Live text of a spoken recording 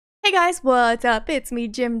Hey guys, what's up? It's me,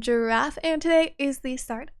 Gymgiraffe, and today is the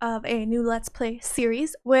start of a new Let's Play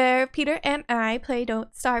series where Peter and I play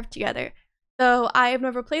Don't Starve together. So I have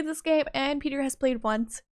never played this game, and Peter has played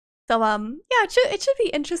once. So yeah, it should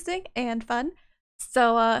be interesting and fun.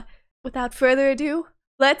 So without further ado,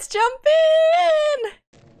 let's jump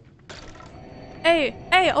in.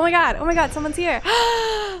 Hey, oh my god, someone's here.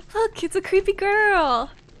 Look, it's a creepy girl.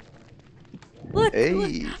 Look, Hey,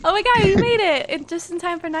 look. Oh my god, you made it! Just in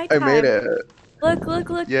time for I nighttime. made it. Look,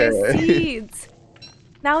 Yeah. there's seeds.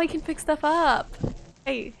 Now we can pick stuff up.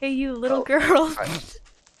 Hey, you little Oh, girl. I,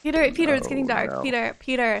 Peter, it's getting dark. no.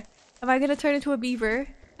 Peter, am I gonna turn into a beaver?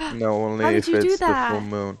 No, How only did if you do it's the full that?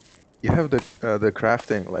 moon. You have the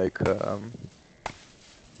crafting like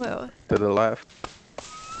Whoa. to the left.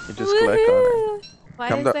 You just click on it. Woohoo! Why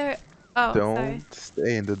Come is down. there... Oh, sorry. Don't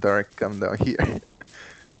stay in the dark. Come down here.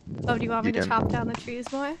 Oh, do you want me You to can. chop down the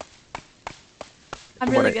trees more? I'm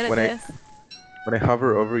When really I good at when I this. when I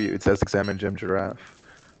hover over you, it says examine Gymgiraffe.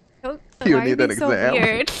 Oh, You why are you need being an so exam.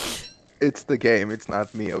 weird? It's the game. It's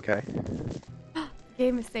not me. Okay. The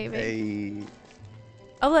game is saving. Hey.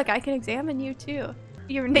 Oh look, I can examine you too.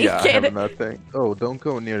 You're Yeah, I have naked. nothing. Oh, don't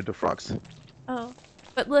go near the frogs. Oh,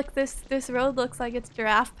 but look, this road looks like it's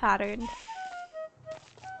giraffe patterned.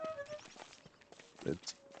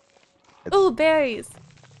 It's Oh, berries.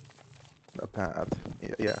 a path.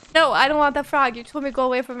 Yeah. No, I don't want that frog. You told me to go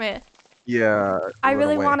away from it. Yeah. I Run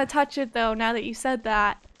really away. want to touch it though. Now that you said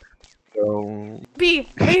that. So, Bee,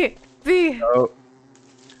 bee, bee. oh,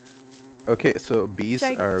 okay, so bees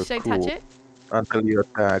are Should I touch cool it? until you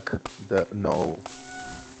attack the, no.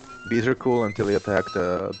 Bees are cool until you attack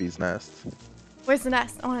the bee's nest. Where's the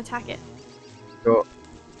nest? I want to attack it. So,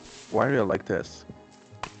 why are you like this?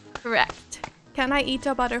 Correct. Can I eat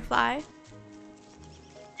a butterfly?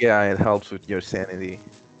 Yeah, it helps with your sanity.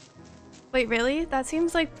 Wait, really? That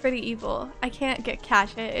seems like pretty evil. I can't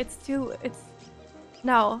catch it.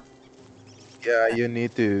 No. Yeah, you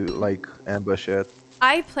need to, like, ambush it.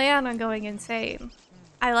 I plan on going insane.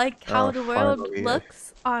 I like how the world Finally.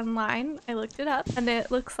 looks online. I looked it up, and it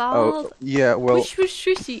looks Oh, all yeah, well, whoosh whoosh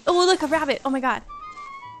whooshy. Oh, look, a rabbit! Oh my god.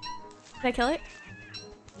 Can I kill it?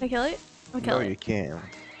 Can I kill it? I'm gonna kill no, it. you can't.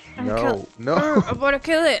 I'm gonna kill No, it. no. I wanna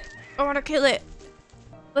kill it! I wanna kill it!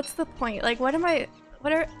 What's the point? Like, what are...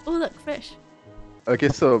 Oh, look, fish. Okay,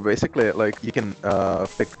 so basically, like, you can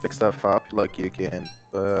pick stuff up, like you can,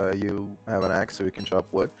 you have an axe so you can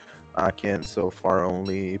chop wood. I can so far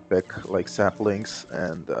only pick, like, saplings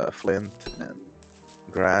and flint and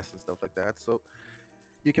grass and stuff like that. So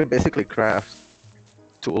you can basically craft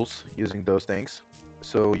tools using those things.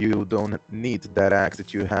 So you don't need that axe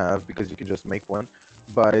that you have because you can just make one.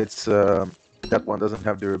 But it's, that one doesn't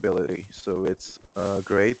have durability, so it's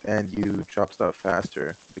great, and you chop stuff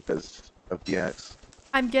faster because of the axe.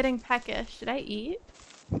 I'm getting peckish. Should I eat?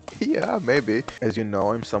 Yeah, maybe. As you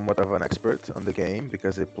know, I'm somewhat of an expert on the game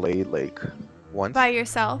because I played like once. By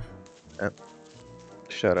yourself?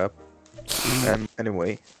 Shut up. And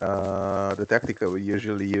anyway, the tactic that we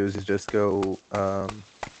usually use is just go Wait,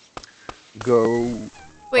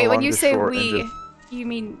 when along you the say shore and we, just... you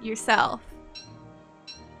mean yourself?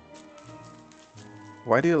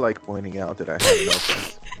 Why do you like pointing out that I have no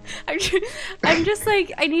friends? I'm just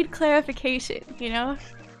like, I need clarification, you know?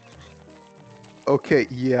 Okay,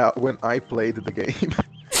 yeah, when I played the game,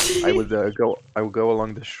 I would go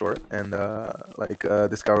along the shore and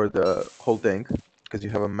discover the whole thing because you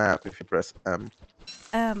have a map if you press M.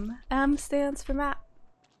 M stands for map.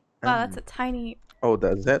 Wow, that's a M. tiny... Oh,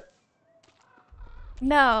 that's it?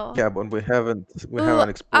 No. Yeah, but we haven't Ooh,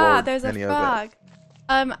 explored there's a any of it. frog.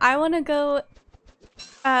 I want to go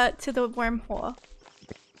to the wormhole.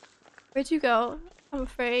 Where'd you go? I'm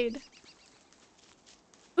afraid.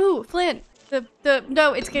 Ooh, Flint.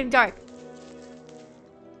 No, it's getting dark.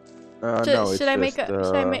 No, Should I make a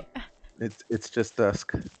should I make it's just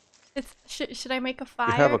dusk. should I make a fire?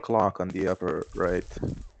 You have a clock on the upper right.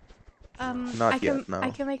 Not yet, no. I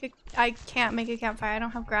can't make a campfire. I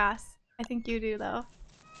don't have grass. I think you do though.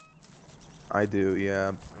 I do,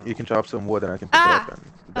 yeah. You can chop some wood and I can pick it up and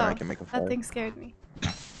then I can make a fire. That thing scared me.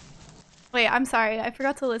 Wait, I'm sorry. I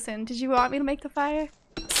forgot to listen. Did you want me to make the fire?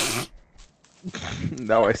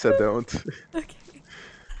 No, I said don't. Okay.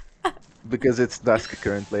 Because it's dusk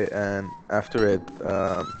currently, and after it,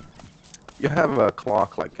 you have a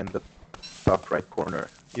clock like in the top right corner.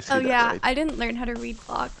 You see Oh that, yeah, right? I didn't learn how to read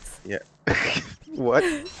clocks. Yeah. What?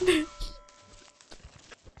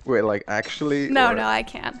 Wait, like actually? No, or... no, I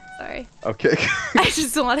can't. Sorry. Okay. I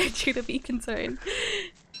just wanted you to be concerned.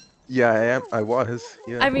 Yeah, I am. I was.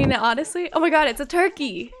 Yeah. I mean, honestly. Oh my god, it's a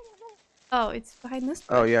turkey. Oh, it's behind this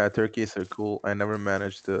Oh bush. yeah, turkeys are cool. I never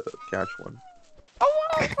managed to catch one.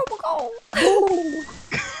 Oh, Woo!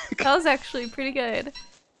 that was actually pretty good.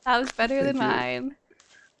 That was better than Thank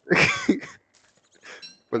you. mine.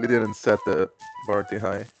 Well, you didn't set the bar too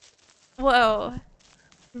high. Whoa,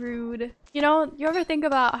 rude. You know, you ever think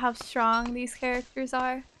about how strong these characters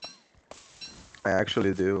are? I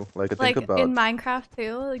actually do. Like, I think Like about, in Minecraft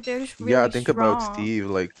too? Like they're just yeah, I really think about strong. Steve,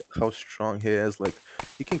 like how strong he is. Like,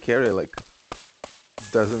 he can carry like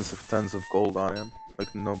dozens of tons of gold on him.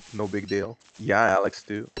 Like, no big deal. Yeah, Alex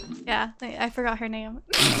too. Yeah, I forgot her name.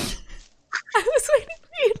 I was waiting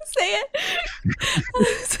for you to say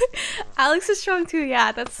it. Alex is strong too.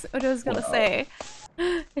 Yeah, that's what I was gonna Wow. say.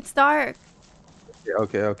 It's dark. Yeah,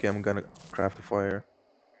 okay. I'm gonna craft a fire.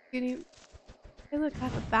 You need. Hey, look, I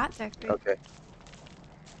have a bat decorator. Okay.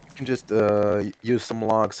 You can just use some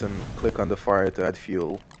logs and click on the fire to add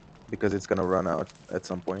fuel, because it's gonna run out at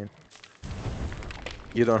some point.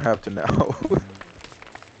 You don't have to now.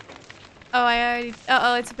 Oh, I already.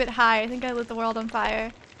 Oh, it's a bit high. I think I lit the world on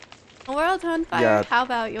fire. The world's on fire. Yeah. How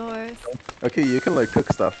about yours? Okay, you can like cook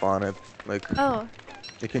stuff on it. Like, Oh.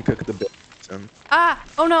 you can cook the bits and Ah!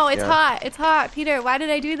 Oh no, it's yeah. hot. It's hot. Peter, why did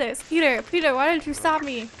I do this? Peter, why did you stop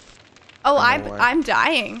me? Oh, I know I'm why. I'm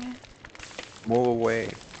dying. Move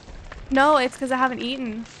away. No, it's because I haven't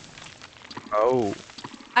eaten. Oh,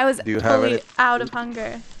 I was do you have any? fully out of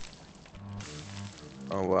hunger.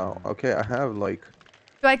 Oh wow. Okay, I have like.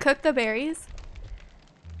 Do I cook the berries?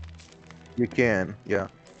 You can, yeah.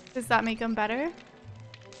 Does that make them better?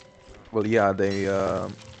 Well, yeah, they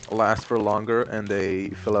last for longer and they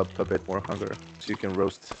fill up a bit more hunger. So you can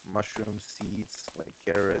roast mushrooms, seeds, like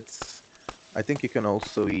carrots. I think you can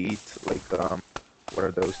also eat like what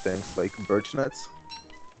are those things? Like birch nuts.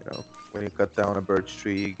 You know, when you cut down a birch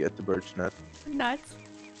tree, you get the birch nut. Nuts.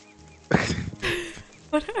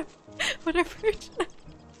 What are what are birch nuts?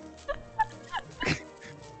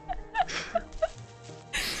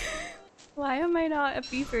 Why am I not a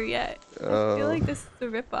beaver yet? I feel Uh, like this is a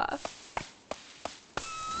ripoff.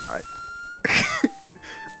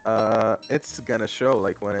 I it's gonna show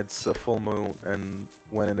like when it's a full moon, and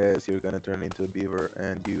when it is, you're gonna turn into a beaver,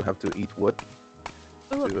 and you have to eat wood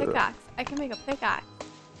Ooh, a to. pickaxe. I can make a pickaxe.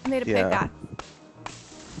 I made a Yeah,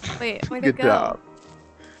 pickaxe. Wait, where'd it good go? job.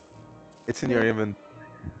 It's in Where'd your it... inventory,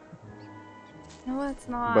 No, it's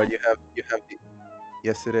but not. you have the.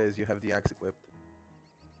 Yes, it is. You have the axe equipped.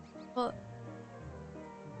 Well,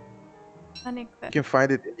 You unequipped. can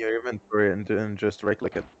find it in your inventory and then just right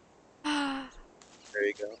click it. There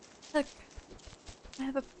you go. Look, I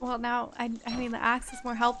have a. Well, now I mean the axe is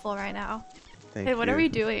more helpful right now. Hey, Thank what are you. we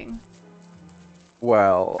doing?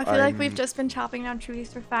 Well, I feel like we've just been chopping down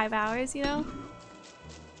trees for 5 hours. You know.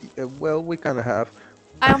 well, we kind of have.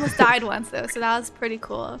 I almost died once though, so that was pretty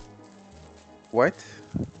cool. What?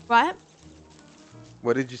 What?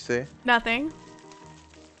 What did you say? Nothing.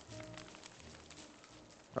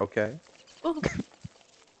 Okay. Oh,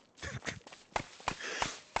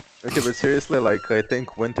 Okay, but seriously, like I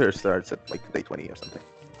think winter starts at like day 20 or something.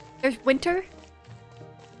 there's winter.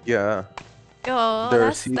 Yeah, Oh, there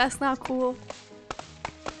are that's not cool.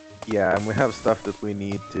 yeah, and we have stuff that we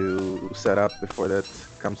need to set up before that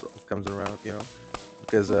comes around, you know,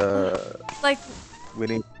 because Like, we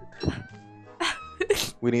need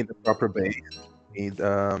we need the proper base. We need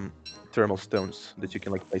thermal stones that you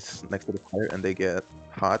can like place next to the fire, and they get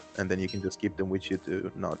hot, and then you can just keep them with you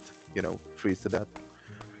to not, you know, freeze to death.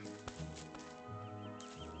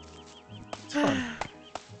 It's fun.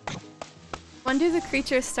 when do the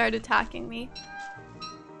creatures start attacking me?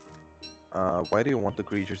 Why do you want the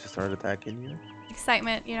creatures to start attacking you?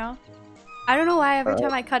 Excitement, you know? I don't know why every Uh,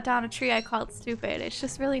 time I cut down a tree I call it stupid. It's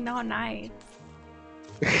just really not nice.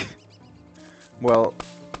 well,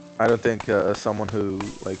 I don't think someone who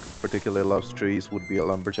like particularly loves trees would be a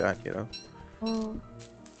lumberjack. You know, Oh,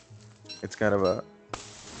 it's kind of a,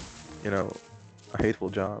 you know, a hateful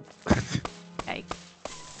job. yikes.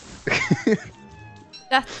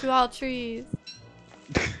 Death to all trees.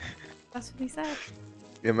 That's what he said.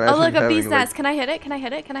 Oh, Imagine look, a bee's having like nest. Can I hit it? Can I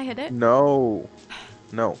hit it? Can I hit it? no,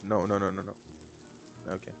 no.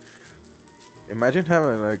 Okay. Imagine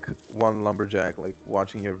having like one lumberjack like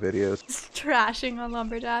watching your videos. Just trashing on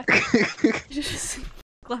lumberjack. Just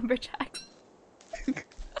lumberjack.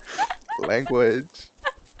 Language.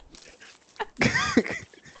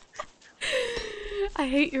 I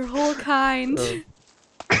hate your whole kind.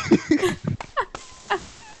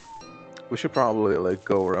 We should probably like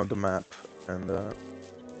go around the map and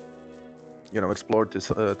you know, explore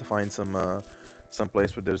to find some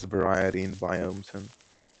place where there's variety in biomes and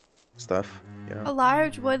stuff. You A know.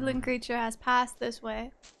 large woodland creature has passed this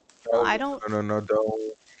way. Well, No, I don't. no, no, no,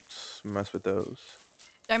 don't mess with those.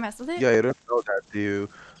 Did I mess with it? Yeah, you don't know that, do you?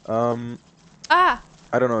 Um, Ah,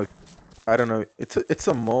 I don't know. I don't know. It's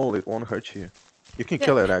a mole. It won't hurt you. You can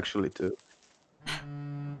kill shit. it actually too.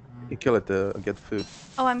 You can kill it to get food.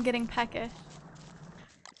 Oh, I'm getting peckish.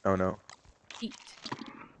 Oh no. Eat.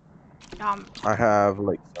 Yum. I have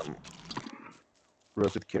like some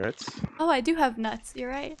roasted carrots. Oh, I do have nuts. You're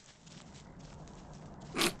right.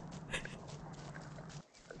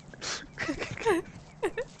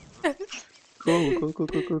 Cool, cool, cool,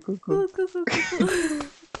 cool, cool, cool, cool. Cool, cool, cool, cool,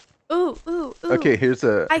 cool. Ooh, ooh, Okay, ooh. here's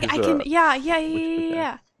a I can. Yeah, yeah, yeah, witch yeah, pickaxe.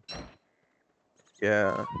 yeah.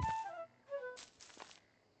 Yeah,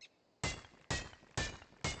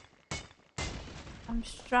 I'm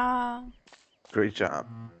strong. great job.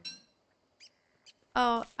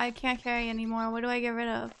 Oh, I can't carry anymore. What do I get rid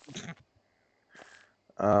of?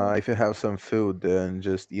 If you have some food, then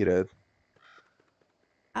just eat it.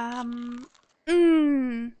 Um.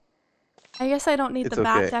 Mmm. I guess I don't need the It's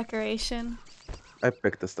back okay. decoration. I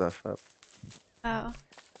picked the stuff up. Oh.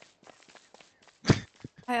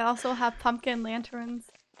 I also have pumpkin lanterns.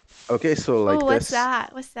 Okay, so Oh, like what's this.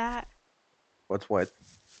 that? What's that? What's what?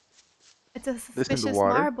 It's a This in the suspicious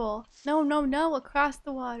water? marble. No, no, no, across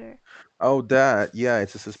the water. Oh, that. Yeah,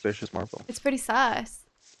 it's a suspicious marble. It's pretty sus.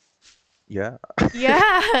 Yeah.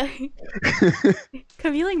 Yeah.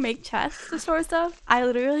 Can we like make chests to store stuff? I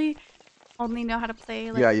literally only know how to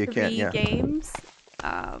play like Yeah, you can. 3 Yeah, games.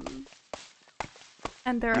 Um,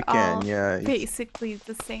 and you they're can. all Yeah, it's basically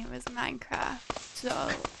the same as Minecraft. So,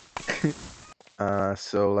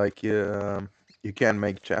 so like you can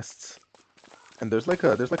make chests, and there's like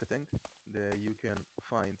a thing that you can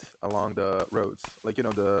find along the roads, like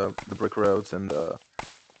the brick roads and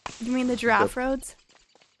you mean the the giraffe roads?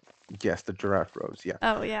 yes, the giraffe roads. Yeah,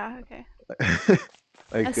 Oh, yeah, okay.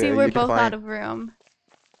 I like see we're you can both out find of room.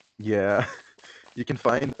 yeah, you can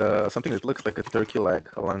find something that looks like a turkey leg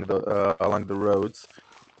along the roads,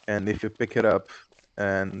 and if you pick it up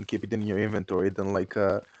and keep it in your inventory, then like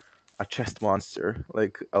a chest monster,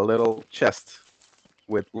 like a little chest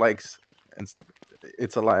with legs, and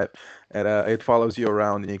it's alive, and it follows you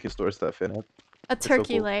around, and you can store stuff in it. A It's so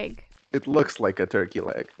turkey cool. leg. It looks like a turkey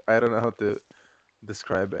leg. I don't know how to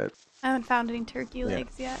describe it. I haven't found any turkey Yeah.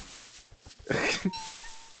 legs yet.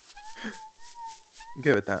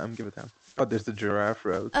 Give it time. Give it time. Oh, there's the giraffe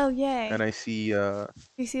road, Oh, and yay. I see. Do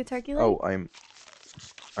you see a turkey leg? Oh, I'm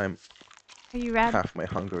Are you red? half my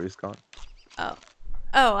hunger is gone. Oh.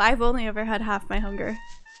 Oh, I've only ever had half my hunger.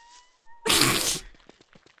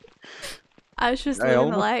 I was just I living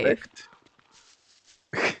the almost life. picked.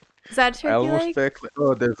 Is that a I turkey almost leg? picked.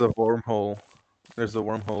 Oh, there's a wormhole. There's a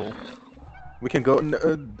wormhole. We can go. No,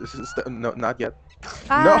 this is no, not yet.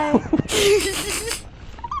 No. Bye.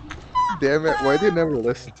 Damn it! Why do you never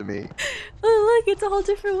listen to me? Oh, look, it's a whole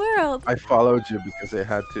different world. I followed you because I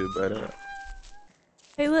had to, but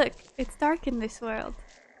Hey, look, it's dark in this world.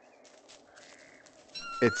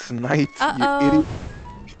 it's night, you Uh-oh.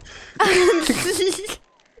 idiot.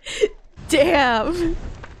 Damn.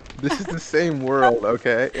 This is the same world,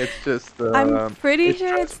 okay? I'm pretty It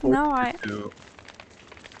sure it's transports you not. to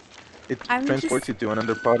it I'm transports just... you to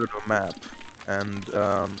another part of the map, and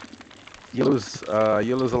you lose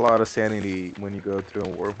a lot of sanity when you go through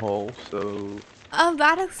a wormhole. So Oh,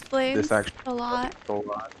 that this explains actually a lot. helps a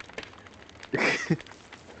lot.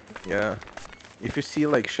 Yeah, if you see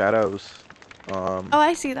like shadows Oh,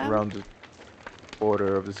 I see them. around the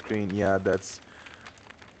border of the screen, yeah, that's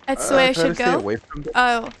It's the way I try to should stay go? away from them.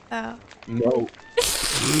 Oh, oh. No,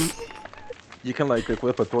 you can like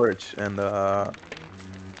equip a torch and I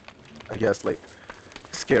guess like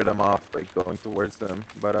scare them off like going towards them,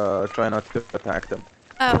 but try not to attack them.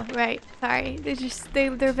 Oh, right. Sorry.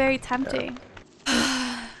 They're very Yeah. tempting.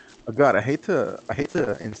 Oh God, I hate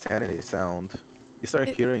the insanity sound. You start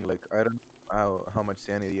It, hearing like I don't know how much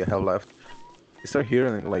sanity you have left. You start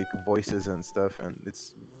hearing like voices and stuff, and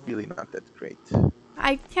it's really not that great.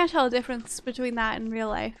 I can't tell the difference between that and real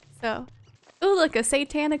life, so. Oh, look, a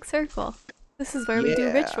satanic circle. This is where we do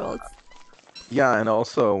Yeah, rituals. yeah, and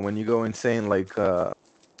also when you go insane, like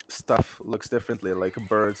stuff looks differently. Like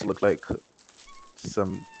birds look like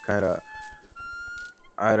some kind of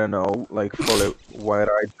I don't know, like fully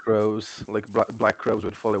white-eyed crows, like black crows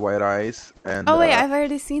with fully white eyes, and Oh wait, I've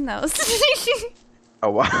already seen those.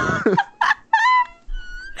 oh wow,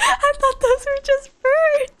 I thought those were just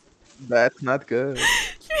that's not good.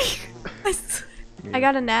 birds. I Yeah.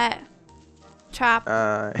 got a net trap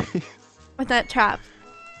Uh, with that trap.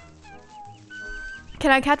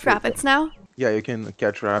 Can I catch rabbits now? yeah, you can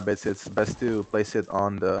catch rabbits. It's best to place it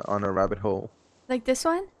on a rabbit hole. Like this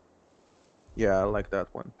one? Yeah, I like that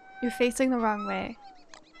one. You're facing the wrong way.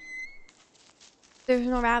 There's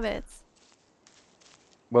no rabbits.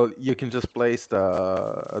 Well, you can just place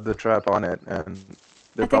the trap on it, and I they're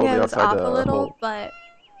think I probably was outside off a the little, hole. but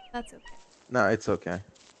that's okay. No, it's okay.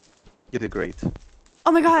 You did great.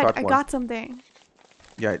 Oh my You god, caught I one. got something.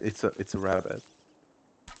 Yeah, it's a rabbit.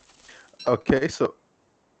 Okay, so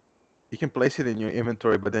you can place it in your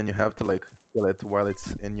inventory, but then you have to like kill it while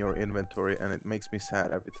it's in your inventory, and it makes me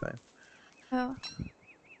sad every time. Oh,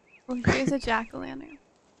 well, here's a jack-o'-lantern.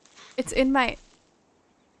 It's in my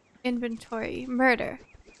inventory. Murder.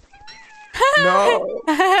 No.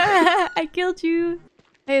 I killed you.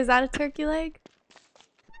 Hey, is that a turkey leg?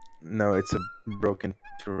 No, it's a broken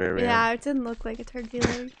terrarium. Yeah, it didn't look like a turkey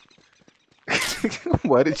leg.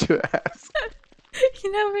 Why did you ask?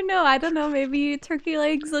 You never know. I don't know. Maybe turkey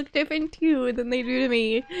legs look different too than they do to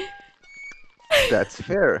me. That's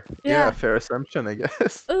fair. Yeah, Yeah. fair assumption, I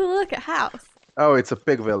guess. Oh, look, a house. Oh, it's a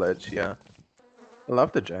pig village, yeah. I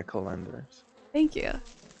love the jack-o'-lanterns. Thank you.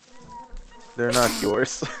 They're not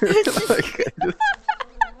yours. Like,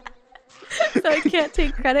 So I can't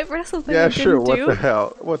take credit for something yeah, I sure, didn't what do? the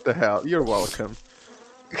hell? What the hell? You're welcome.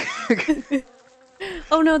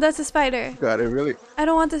 Oh no, that's a spider. God, it really... I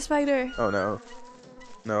don't want the spider. Oh no.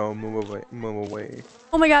 No, move away. Move away.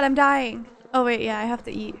 Oh my god, I'm dying. Oh wait, yeah, I have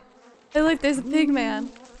to eat. Hey look, there's a pig man.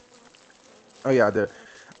 Oh yeah,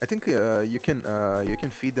 I think you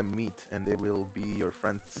can feed them meat and they will be your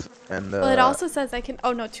friends. And Well, it also says I can.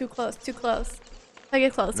 Oh no, too close, too close. Can I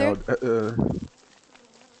get closer? no,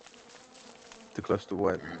 too close to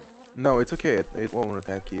what? No, it's okay. It won't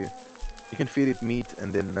attack you. You can feed it meat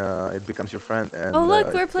and then it becomes your friend and Oh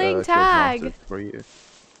look, we're it playing kills tag. monsters for you.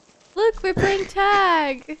 Look, we're playing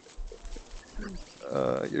tag.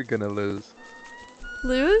 You're gonna lose.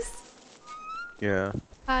 Lose? Yeah.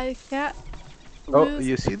 I can't Oh, lose.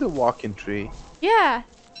 you see the walking tree? Yeah,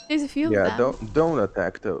 there's a few of Yeah, them. don't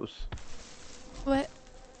attack those. What?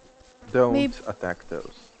 Don't Maybe attack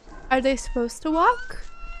those. are they supposed to walk?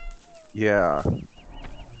 Yeah.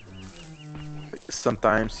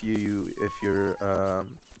 Sometimes if you're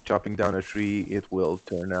chopping down a tree, it will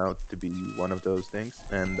turn out to be one of those things,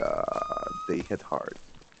 and they hit hard.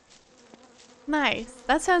 Nice.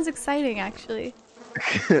 That sounds exciting, actually.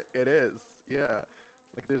 It is, yeah.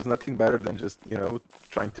 Like there's nothing better than just,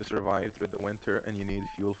 trying to survive through the winter, and you need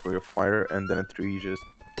fuel for your fire, and then a tree just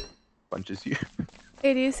punches you.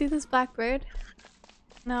 Hey, do you see this black bird?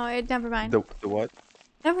 No, never mind. The what?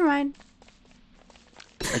 Never mind.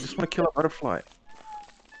 I just want to kill a butterfly.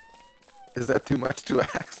 Is that too much to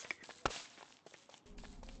ask?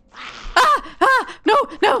 Ah! Ah! No!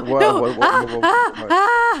 No! Whoa, No! whoa, whoa, Ah! whoa, whoa, Ah! whoa.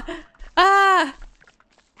 Ah! Ah!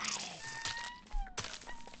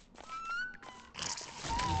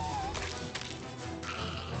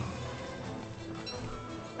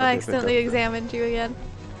 I Okay, good accidentally job. examined you again.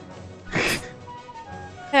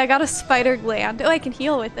 Hey, I got a spider gland. Oh, I can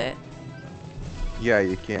heal with it. Yeah,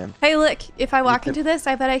 you can. Hey, look. If I walk can- into this,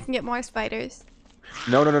 I bet I can get more spiders.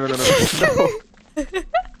 No, no, no, no, no, no, no.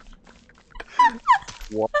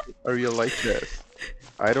 Why are you like this?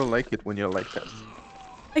 I don't like it when you're like this.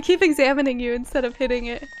 I keep examining you instead of hitting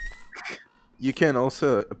it. You can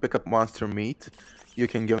also pick up monster meat. You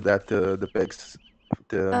can give that to the pigs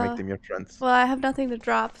to make them your friends. Well, I have nothing to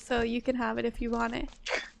drop, so you can have it if you want it.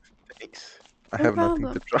 Thanks. I No have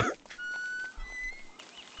nothing to problem. drop.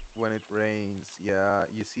 When it rains, yeah,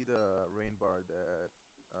 you see the rain bar that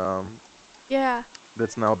Yeah,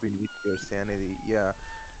 that's now beneath your sanity. Yeah,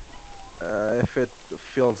 if it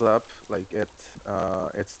fills up, like it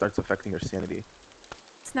starts affecting your sanity.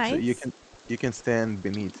 it's So nice. you can stand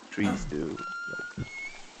beneath trees to like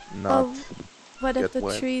not Well, what if get the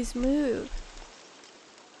wet. trees move?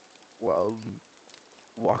 Well,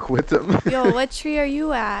 walk with them. Yo, what tree are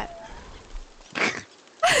you at?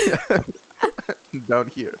 Down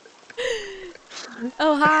here.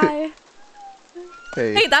 Oh, hi.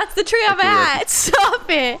 Hey, Hey, that's the tree I'm okay, Reggie. at. Stop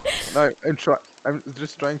it. No, I'm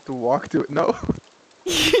just trying to walk to it. No.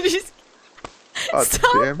 You just Oh,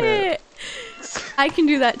 stop damn it. I can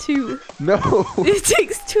do that too. No. It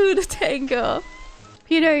takes two to tango.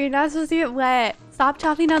 Peter, you're not supposed to get wet. Stop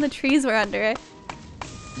chopping down the trees we're under.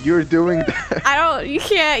 You're doing that. I don't. You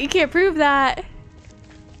can't prove that.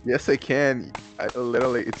 Yes, I can.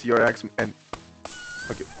 Literally, it's your axe and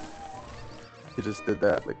okay. You just did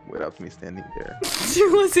that like without me standing there.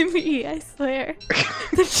 It wasn't me, I swear.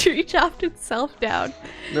 The tree chopped itself down.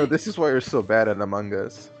 No, this is why you're so bad at Among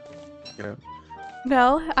Us. You know.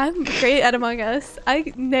 No, I'm great at Among Us.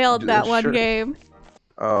 I nailed that one Sure. game.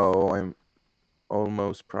 Oh, I'm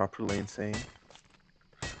almost properly insane.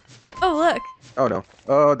 Oh, look. Oh no.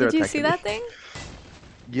 Oh, they're Did you see attacking that thing?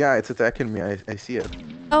 Yeah, it's attacking me. I see it.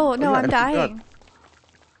 Oh Oh no, yeah, I'm I forgot. dying.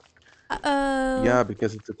 Uh-oh. Yeah,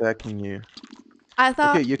 because it's attacking you. I Okay,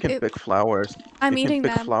 thought you can it. pick flowers. I'm You can eating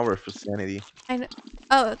pick them. flower for sanity. I know.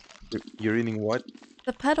 Oh, You're eating what?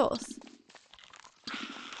 the petals.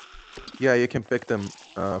 Yeah, you can pick them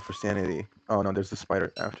for sanity. Oh no, there's a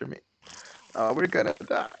spider after me. Oh, we're gonna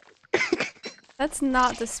die. That's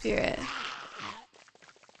not the spirit.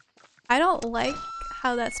 I don't like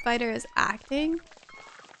how that spider is acting.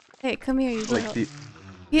 Hey, come here, you Like little. the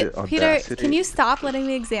Peter, can audacity. you stop letting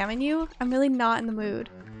me examine you? I'm really not in the mood.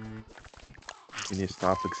 Can you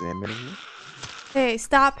stop examining me? Hey,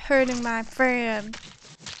 stop hurting my friend.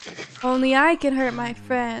 Only I can hurt my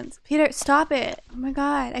friends. Peter, stop it. Oh my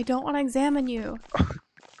god, I don't want to examine you.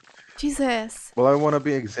 Jesus. Well, I want to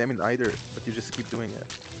be examined either, but you just keep doing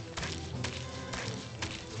it.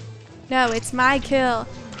 No, it's my kill.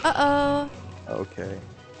 Uh-oh. Okay.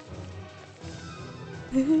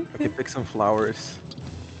 Okay, pick some flowers.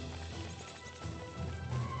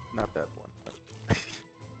 Not that one.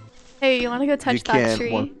 Hey, you want to go You touch that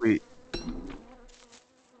can once tree? we.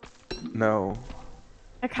 No.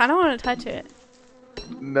 I kind of want to touch it.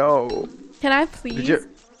 No. Can I Did please? you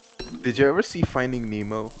did you ever see Finding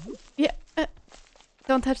Nemo? Yeah.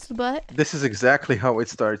 Don't touch the butt. This is exactly how it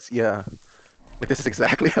starts. Yeah. Like this is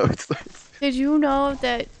exactly how it starts. Did you know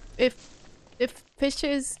that if if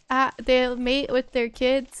fishes they'll mate with their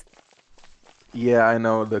kids? Yeah, I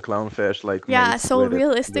know the clownfish like Yeah, mates so with its kids.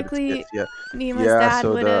 realistically, Yeah. Nemo's Yeah, dad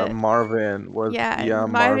so would the have. Yeah, Marvin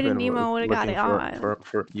and Marvin was Nemo would have got looking it on.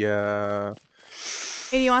 for yeah.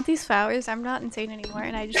 Hey, do you want these flowers? I'm not insane anymore,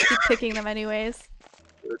 and I just keep picking them anyways.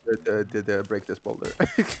 Did break this boulder.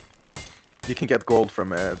 You can get gold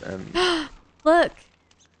from it, and Look!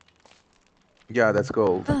 yeah, that's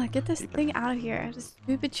gold. Ugh, get this You can. thing out of here. This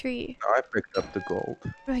stupid tree. I picked up the gold.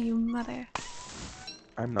 Oh, you mother.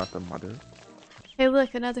 I'm not the mother. Hey,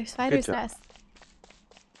 look, another Good spider's job. nest.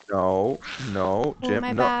 No, no, Oh, Jim,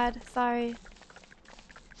 my no. bad. Sorry.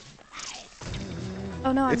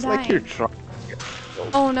 Oh no, I'm It's like you're dying. trying.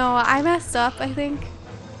 Gold. Oh no, I messed up, I think.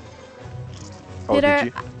 Oh, did Peter,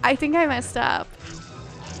 you? I think I messed up.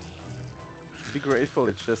 Be grateful.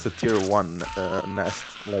 It's just a tier one nest.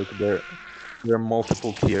 Like there are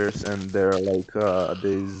multiple tiers, and there are like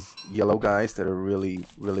these yellow guys that are really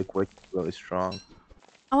quick, really strong.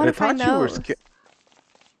 I But want I to find thought you were those. scared.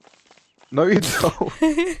 No, you don't.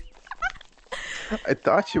 I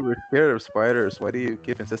thought you were scared of spiders. Why do you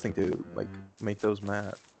keep insisting to like make those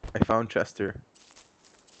mad? I found Chester.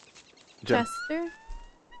 Jim, Chester?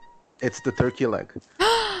 it's the turkey leg.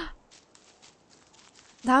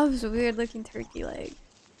 That was a weird looking turkey leg.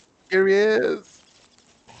 Here he is.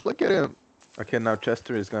 Look at him. Okay, now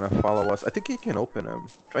Chester is gonna follow us. I think you can open him.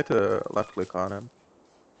 Try to left click on him.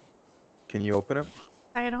 Can you open him?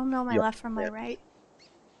 I don't know my Yeah. left from my Yeah. right.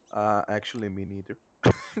 Actually, me neither.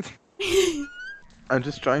 I'm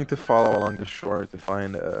just trying to follow along the shore to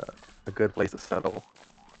find a good place to settle.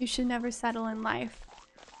 You should never settle in life.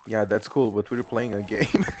 Yeah, that's cool, but we're playing a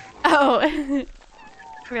game. Oh,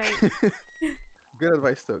 right. Good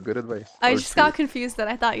advice, though. Good advice. I Or just two. got confused that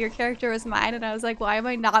I thought your character was mine, and I was like, why am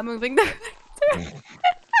I not moving the character?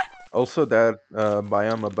 Also, that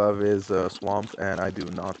biome above is a swamp, and I do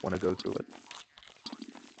not want to go to it.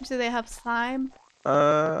 Do they have slime?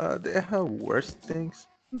 They have worse things.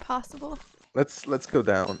 Impossible. Let's go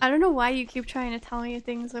down. I don't know why you keep trying to tell me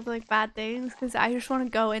things of like bad things, because I just want to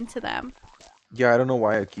go into them. Yeah, I don't know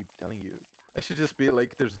why I keep telling you. I should just be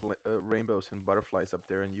like, there's rainbows and butterflies up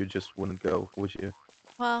there, and you just wouldn't go, would you?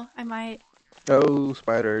 Well, I might. Oh,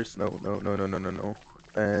 spiders! No, no, no, no, no, no, no.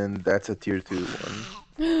 And that's a tier 2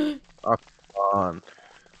 one. Oh, come on,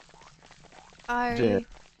 Jim.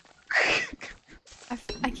 Sorry.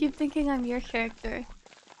 I keep thinking I'm your character.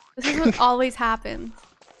 This is what always happens.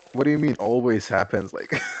 What do you mean always happens?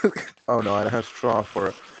 Like, oh no, I don't have straw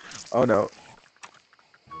for. Oh no.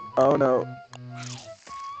 Oh no.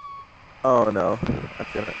 Oh no. I'm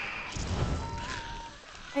gonna.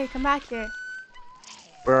 Hey, come back here.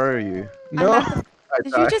 Where are you? I'm No, at the. I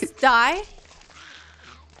Did you died. just die?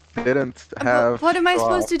 Didn't have What am I straw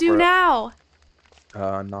supposed to do for. now?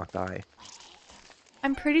 Not die.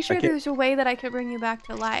 I'm pretty I sure can. there's a way that I could bring you back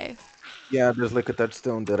to life. Yeah, there's like a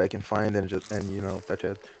touchstone that I can find and just touch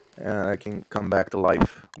it, and I can come back to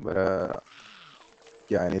life. But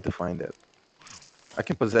yeah, I need to find it. I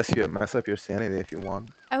can possess you and mess up your sanity if you want.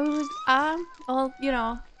 I would, well,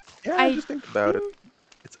 Yeah, I, just think about it.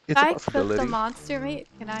 if It's a I cook the possibility. monster meat,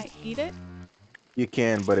 can I eat it? You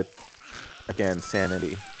can, but it again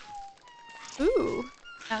sanity. Ooh,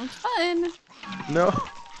 sounds fun. No,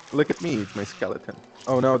 look at me, my skeleton.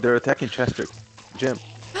 Oh no, they're attacking Chester. Jim.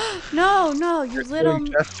 No, no, you You're little.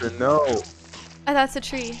 killing Chester, no! Oh, that's a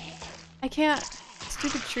tree. I can't.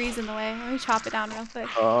 Stupid trees in the way. Let me chop it down real quick.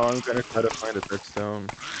 Oh, I'm gonna try to find a touchstone.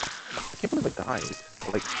 I can't believe I died.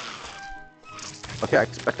 Like, okay, I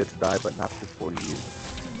expected to die, but not before you.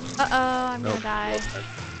 Uh-oh, I'm No. gonna die.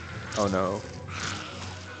 Oh no.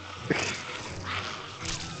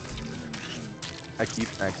 I keep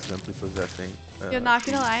accidentally possessing. You're not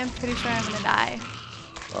gonna trees. lie, I'm pretty sure I'm gonna die.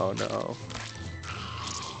 Oh no.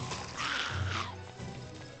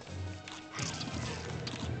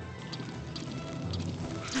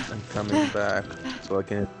 I'm coming back so I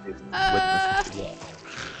can witness Uh, it. Yeah.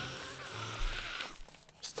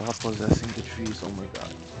 Stop possessing the trees, oh my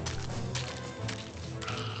god.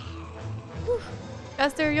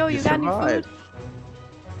 Chester, yo, You you got any survived! food?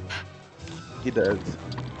 He does.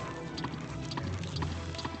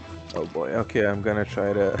 Oh boy, okay, I'm gonna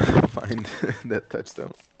try to find that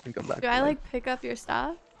touchstone and come back Do to I life. like pick up your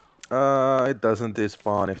stuff? It doesn't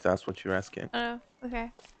despawn if that's what you're asking. Oh, okay.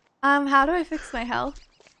 How do I fix my health?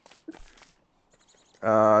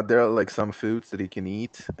 There are like some foods that you can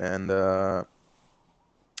eat, and I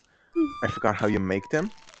forgot how you make them.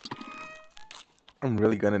 I'm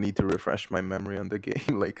really gonna need to refresh my memory on the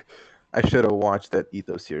game. Like, I should have watched that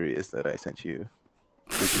Ito series that I sent you,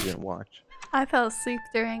 that you didn't watch. I fell asleep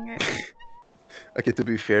during it. Okay, to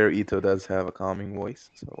be fair, Ito does have a calming voice,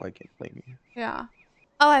 so I can't blame you. Yeah.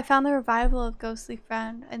 Oh, I found the revival of Ghostly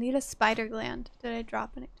Friend. I need a spider gland. Did I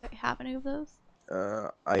drop any? Did I have any of those?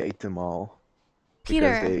 I ate them all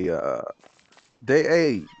because Peter,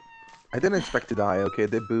 they I didn't expect to die. Okay,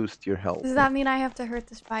 they boost your health. does that mean I have to hurt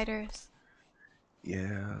the spiders?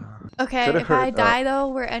 Yeah. Should Okay, have if I hurt. die though,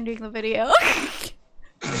 we're ending the video.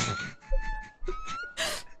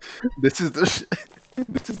 This is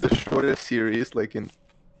this is the shortest series like in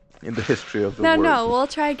the history of the No, world. no, we'll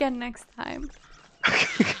try again next time.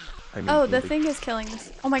 I mean, Oh, the thing is killing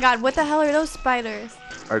this. Oh my god, what the hell are those spiders?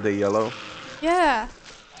 are they yellow? Yeah.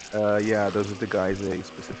 Yeah, those are the guys I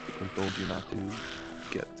specifically told you not to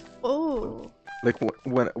get. Oh. Like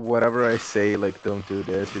when whatever I say, like don't do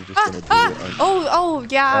this, you're just Ah, gonna do it. ah! Oh, oh,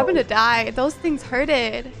 yeah, I'm Oh, gonna die. Those things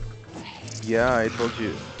hurted. yeah, I told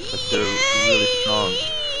you. Like they're really strong.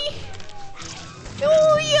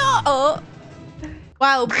 Oh, yeah. Oh.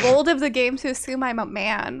 Wow, bold of the game to assume I'm a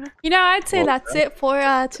man. You know, I'd say Well, that's it for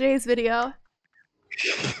today's video.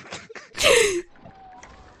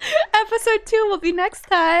 Episode 2 will be next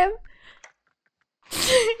time.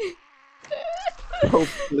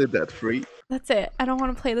 hopefully that free. That's it. I don't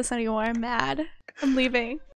want to play this anymore. I'm mad. I'm leaving.